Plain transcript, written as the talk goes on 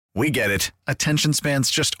We get it. Attention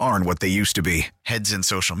spans just aren't what they used to be. Heads in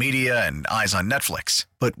social media and eyes on Netflix.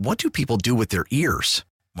 But what do people do with their ears?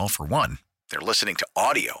 Well, for one, they're listening to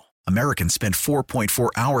audio. Americans spend 4.4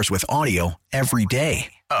 hours with audio every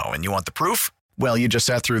day. Oh, and you want the proof? Well, you just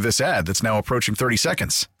sat through this ad that's now approaching 30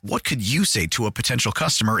 seconds. What could you say to a potential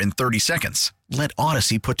customer in 30 seconds? Let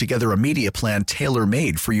Odyssey put together a media plan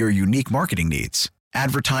tailor-made for your unique marketing needs.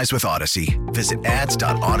 Advertise with Odyssey. Visit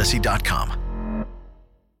ads.odyssey.com.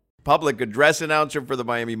 Public address announcer for the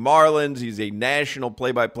Miami Marlins. He's a national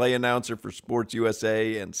play-by-play announcer for Sports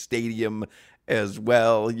USA and Stadium as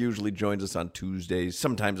well. He usually joins us on Tuesdays,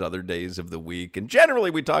 sometimes other days of the week. And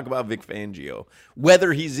generally we talk about Vic Fangio,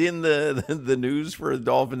 whether he's in the news for a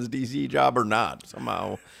Dolphins DC job or not.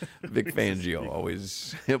 Somehow Vic Fangio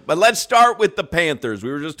always. But let's start with the Panthers.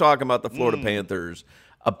 We were just talking about the Florida Panthers,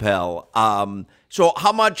 Appel. So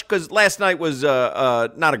how much, because last night was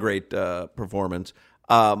not a great performance.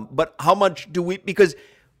 But how much do we, because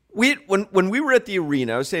when we were at the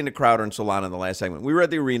arena, I was saying to Crowder and Solana in the last segment, we were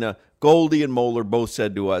at the arena, Goldie and Moeller both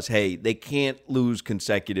said to us, hey, they can't lose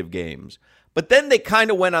consecutive games. But then they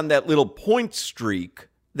kind of went on that little point streak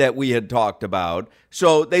that we had talked about.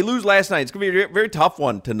 So they lose last night. It's going to be a very tough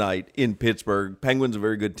one tonight in Pittsburgh. Penguins a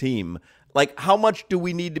very good team. Like, how much do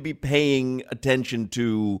we need to be paying attention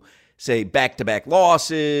to, say, back-to-back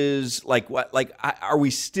losses? Like, what? Like, are we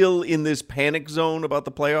still in this panic zone about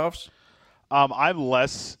the playoffs? I'm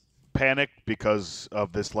less panicked because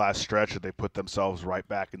of this last stretch that they put themselves right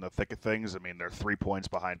back in the thick of things. I mean, they're 3 points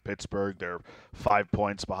behind Pittsburgh. They're 5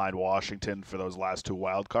 points behind Washington for those last two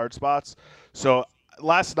wild card spots. So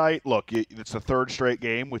last night, look, it's the third straight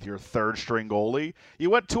game with your third-string goalie. You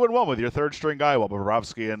went 2-1 with your third-string guy while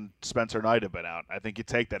Bobrovsky and Spencer Knight have been out. I think you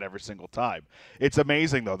take that every single time. It's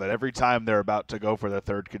amazing, though, that every time they're about to go for their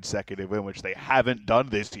third consecutive win, which they haven't done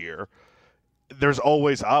this year, there's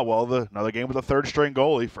always, another game with a third-string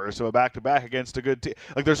goalie, first of a back-to-back against a good team.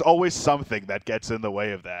 Like, there's always something that gets in the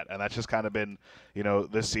way of that, and that's just kind of been,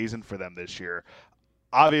 this season for them this year.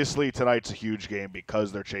 Obviously, tonight's a huge game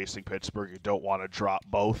because they're chasing Pittsburgh. You don't want to drop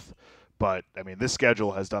both. But, I mean, this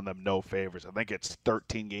schedule has done them no favors. I think it's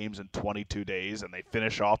 13 games in 22 days, and they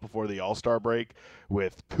finish off before the All-Star break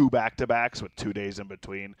with 2 back-to-backs with 2 days in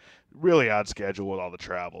between. Really odd schedule with all the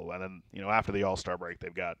travel. And then, after the All-Star break,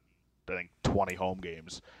 they've got, I think, 20 home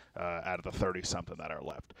games out of the 30-something that are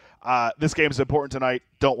left. This game is important tonight.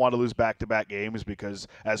 Don't want to lose back-to-back games because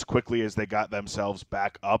as quickly as they got themselves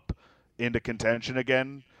back up into contention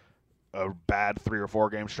again, a bad 3 or 4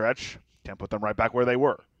 game stretch can put them right back where they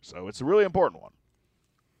were. So it's a really important one.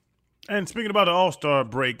 And speaking about the All-Star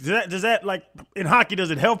break, does that like in hockey,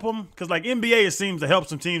 does it help them? Because like NBA, it seems to help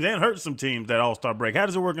some teams and hurt some teams, that All-Star break. How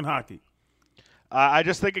does it work in hockey? I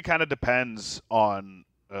just think it kind of depends on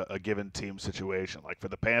a given team situation. Like for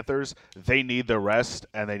the Panthers, they need the rest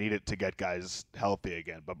and they need it to get guys healthy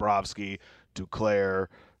again. Bobrovsky, Duclair,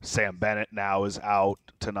 Sam Bennett now is out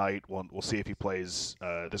tonight. We'll see if he plays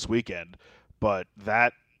this weekend. But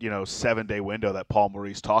that 7-day window that Paul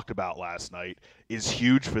Maurice talked about last night is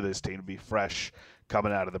huge for this team to be fresh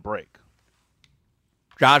coming out of the break.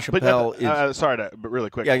 Josh Appel but really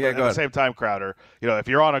quick. Yeah, at the same time, Crowder, if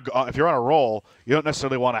you're on a roll, you don't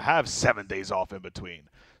necessarily want to have 7 days off in between.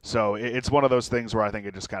 So it's one of those things where I think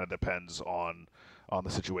it just kind of depends on the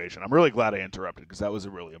situation. I'm really glad I interrupted because that was a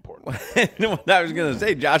really important one. I was going to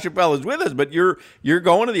say, Josh Appel is with us, but you're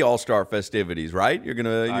going to the All-Star festivities, right? You're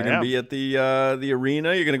gonna be at the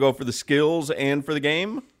arena. You're gonna go for the skills and for the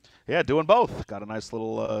game. Yeah, doing both. Got a nice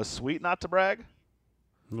little suite, not to brag.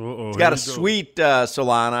 He's got a suite,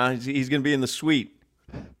 Solana. He's gonna be in the suite.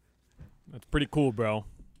 That's pretty cool, bro.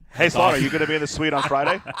 Hey, Solana, are you gonna be in the suite on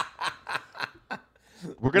Friday?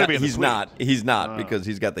 We're going to be in the suite. He's not because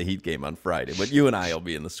he's got the Heat game on Friday. But you and I will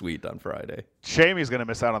be in the suite on Friday. Shame he's going to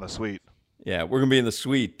miss out on the suite. Yeah, we're going to be in the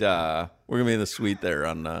suite. We're going to be in the suite there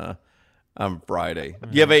on Friday. Do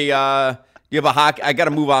you have a hockey? I got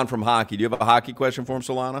to move on from hockey. Do you have a hockey question for him,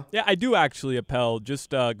 Solana? Yeah, I do actually, Appel. Just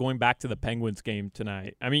going back to the Penguins game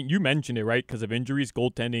tonight. I mean, you mentioned it, right? Because of injuries,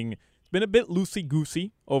 goaltending has been a bit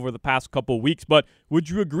loosey-goosey over the past couple of weeks. But would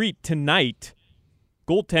you agree tonight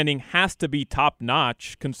goaltending has to be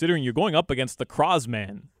top-notch, considering you're going up against the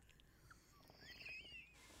Crosman?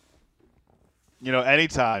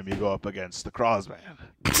 Anytime you go up against the Crosman,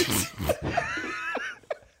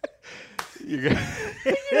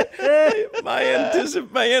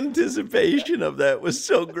 my anticipation of that was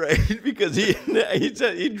so great because he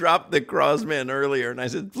said he dropped the Crosman earlier, and I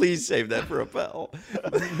said, please save that for Appel.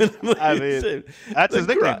 I mean, that's his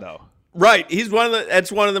nickname, though. Right,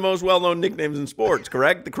 that's one of the most well-known nicknames in sports,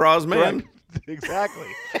 correct? The Crosman. Exactly.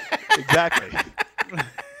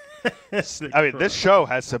 I mean, this show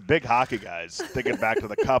has some big hockey guys. Thinking back to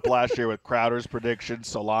the Cup last year with Crowder's prediction,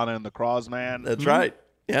 Solana and the Crosman. That's right.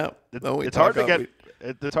 Yeah. It's hard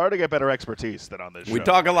to get better expertise than on this show. We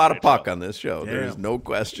talk a lot of puck on this show. Yeah. There's no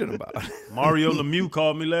question about it. Mario Lemieux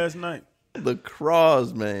called me last night. The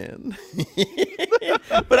Crosman.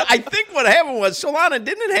 But I think what happened was, Solana,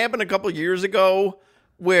 didn't it happen a couple years ago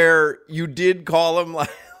where you did call him like,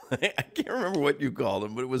 I can't remember what you called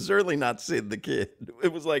him, but it was certainly not Sid the Kid.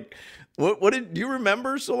 It was like, do you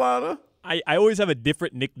remember, Solana? I always have a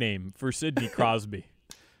different nickname for Sidney Crosby.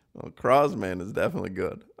 Well, Crosman is definitely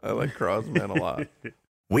good. I like Crosman a lot.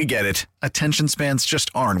 We get it. Attention spans just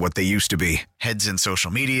aren't what they used to be. Heads in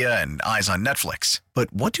social media and eyes on Netflix.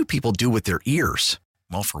 But what do people do with their ears?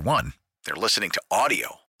 Well, for one, they're listening to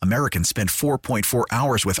audio. Americans spend 4.4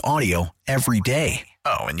 hours with audio every day.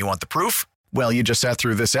 Oh, and you want the proof? Well, you just sat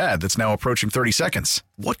through this ad that's now approaching 30 seconds.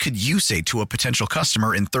 What could you say to a potential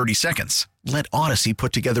customer in 30 seconds? Let Odyssey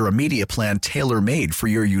put together a media plan tailor-made for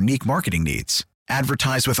your unique marketing needs.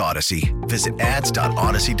 Advertise with Odyssey. Visit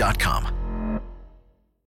ads.odyssey.com.